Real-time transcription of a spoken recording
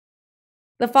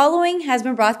The following has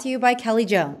been brought to you by Kelly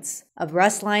Jones of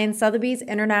Russ Lyon Sotheby's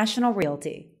International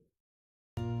Realty.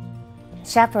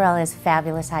 Chaparral is a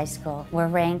fabulous high school. We're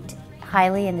ranked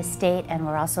highly in the state and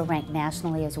we're also ranked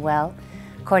nationally as well,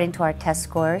 according to our test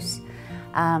scores.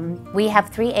 We have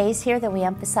 3 A's here that we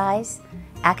emphasize: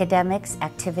 academics,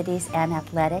 activities, and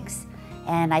athletics.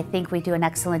 And I think we do an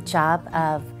excellent job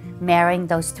of marrying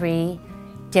those 3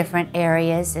 different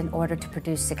areas in order to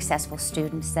produce successful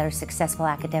students that are successful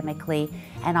academically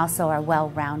and also are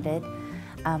well-rounded.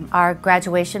 Our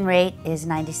graduation rate is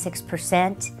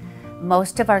 96%.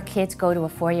 Most of our kids go to a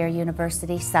 4-year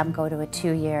university, some go to a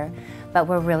 2-year, but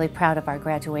we're really proud of our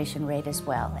graduation rate as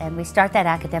well. And we start that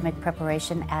academic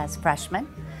preparation as freshmen.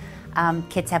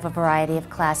 Kids have a variety of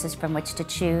classes from which to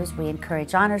choose. We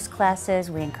encourage honors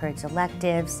classes, we encourage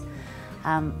electives.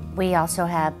 We also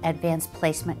have advanced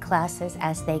placement classes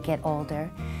as they get older,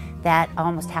 that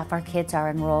almost half our kids are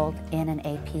enrolled in an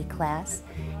AP class,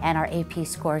 and our AP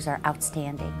scores are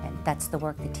outstanding, and that's the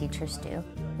work the teachers do.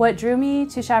 What drew me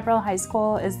to Chaparral High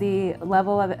School is the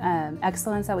level of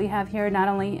excellence that we have here, not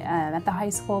only at the high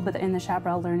school, but in the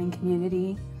Chaparral learning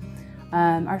community.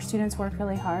 Our students work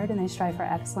really hard and they strive for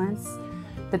excellence.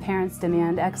 The parents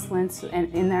demand excellence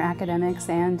in their academics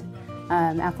and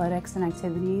athletics and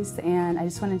activities, and I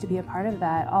just wanted to be a part of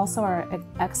that. Also, our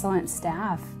excellent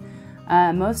staff.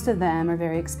 Most of them are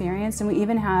very experienced, and we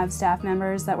even have staff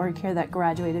members that work here that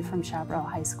graduated from Chaparral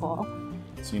High School.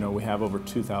 So, we have over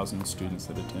 2,000 students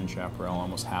that attend Chaparral.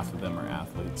 Almost half of them are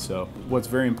athletes. So what's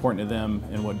very important to them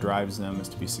and what drives them is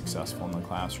to be successful in the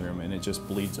classroom, and it just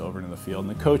bleeds over into the field.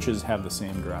 And the coaches have the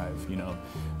same drive.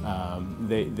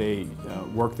 They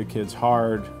work the kids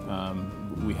hard.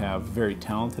 We have very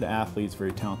talented athletes,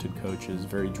 very talented coaches,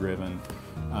 very driven,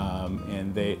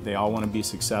 and they all want to be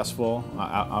successful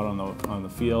out on the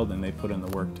field, and they put in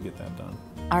the work to get that done.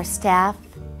 Our staff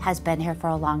has been here for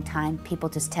a long time. People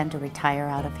just tend to retire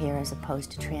out of here as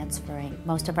opposed to transferring.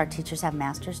 Most of our teachers have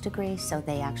master's degrees, so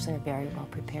they actually are very well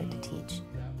prepared to teach.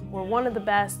 We're one of the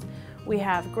best. We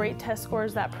have great test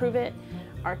scores that prove it.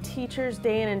 Our teachers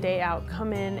day in and day out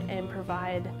come in and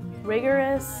provide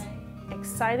rigorous,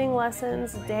 exciting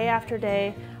lessons day after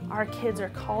day. Our kids are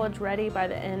college ready by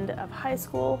the end of high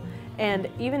school, and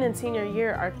even in senior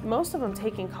year, most of them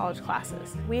taking college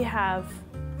classes. We have,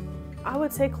 I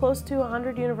would say, close to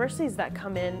 100 universities that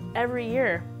come in every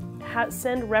year,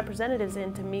 send representatives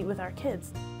in to meet with our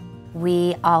kids.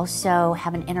 We also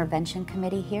have an intervention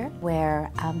committee here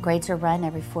where grades are run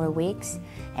every 4 weeks,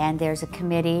 and there's a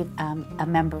committee, a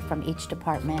member from each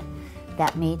department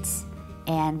that meets,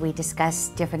 and we discuss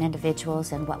different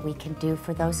individuals and what we can do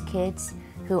for those kids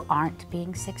who aren't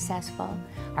being successful.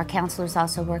 Our counselors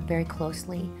also work very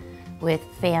closely with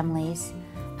families,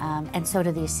 and so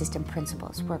do the assistant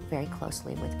principals work very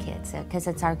closely with kids, because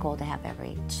it's our goal to have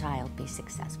every child be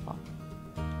successful.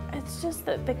 It's just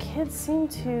that the kids seem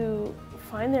to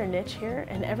find their niche here,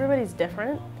 and everybody's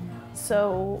different.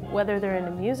 So whether they're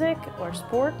into music or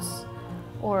sports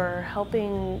or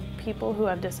helping people who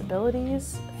have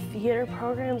disabilities, theater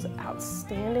programs,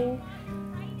 outstanding.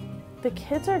 The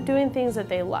kids are doing things that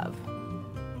they love.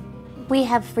 We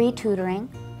have free tutoring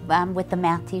with the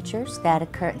math teachers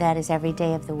that is every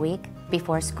day of the week,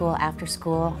 before school, after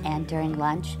school, and during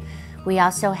lunch. We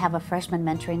also have a freshman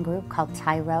mentoring group called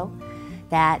Tyro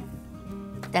that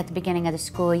at the beginning of the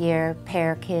school year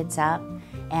pair kids up,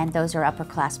 and those are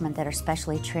upperclassmen that are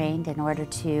specially trained in order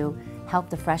to help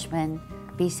the freshmen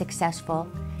be successful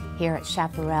here at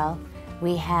Chaparral.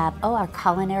 We have, our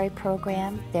culinary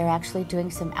program. They're actually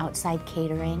doing some outside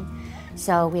catering.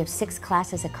 So we have 6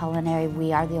 classes of culinary.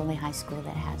 We are the only high school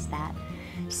that has that.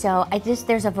 So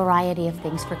there's a variety of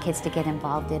things for kids to get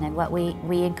involved in, and what we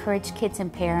encourage kids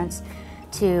and parents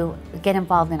to get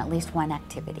involved in at least one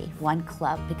activity, one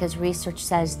club, because research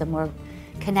says the more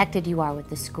connected you are with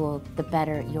the school, the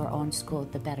better your own school,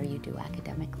 the better you do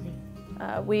academically.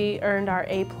 We earned our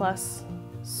A+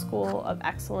 School of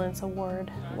Excellence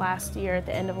Award last year, at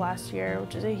the end of last year,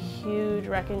 which is a huge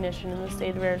recognition in the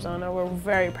state of Arizona. We're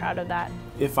very proud of that.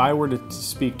 If I were to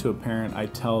speak to a parent, I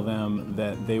tell them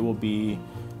that they will be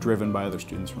driven by other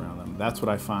students around them. That's what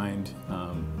I find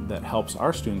that helps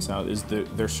our students out, is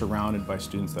that they're surrounded by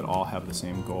students that all have the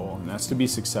same goal, and that's to be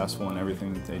successful in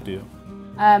everything that they do.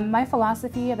 My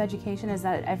philosophy of education is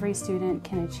that every student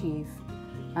can achieve.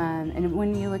 And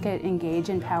when you look at engage,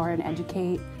 empower, and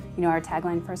educate, our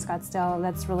tagline for Scottsdale,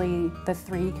 that's really the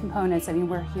 3 components. I mean,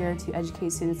 we're here to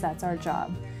educate students, that's our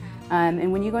job.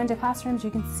 And when you go into classrooms,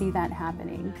 you can see that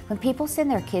happening. When people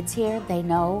send their kids here, they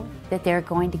know that they're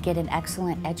going to get an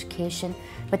excellent education,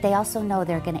 but they also know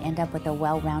they're going to end up with a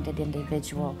well-rounded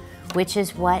individual, which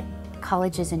is what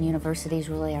colleges and universities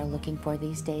really are looking for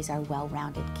these days are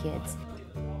well-rounded kids.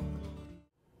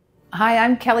 Hi,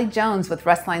 I'm Kelly Jones with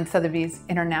Rustline Sotheby's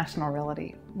International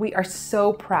Realty. We are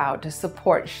so proud to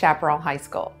support Chaparral High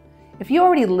School. If you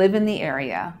already live in the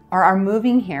area or are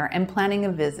moving here and planning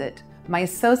a visit, my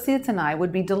associates and I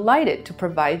would be delighted to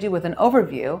provide you with an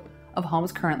overview of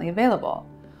homes currently available.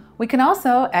 We can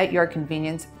also, at your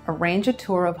convenience, arrange a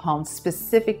tour of homes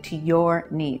specific to your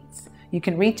needs. You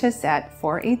can reach us at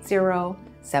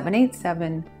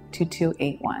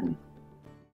 480-787-2281.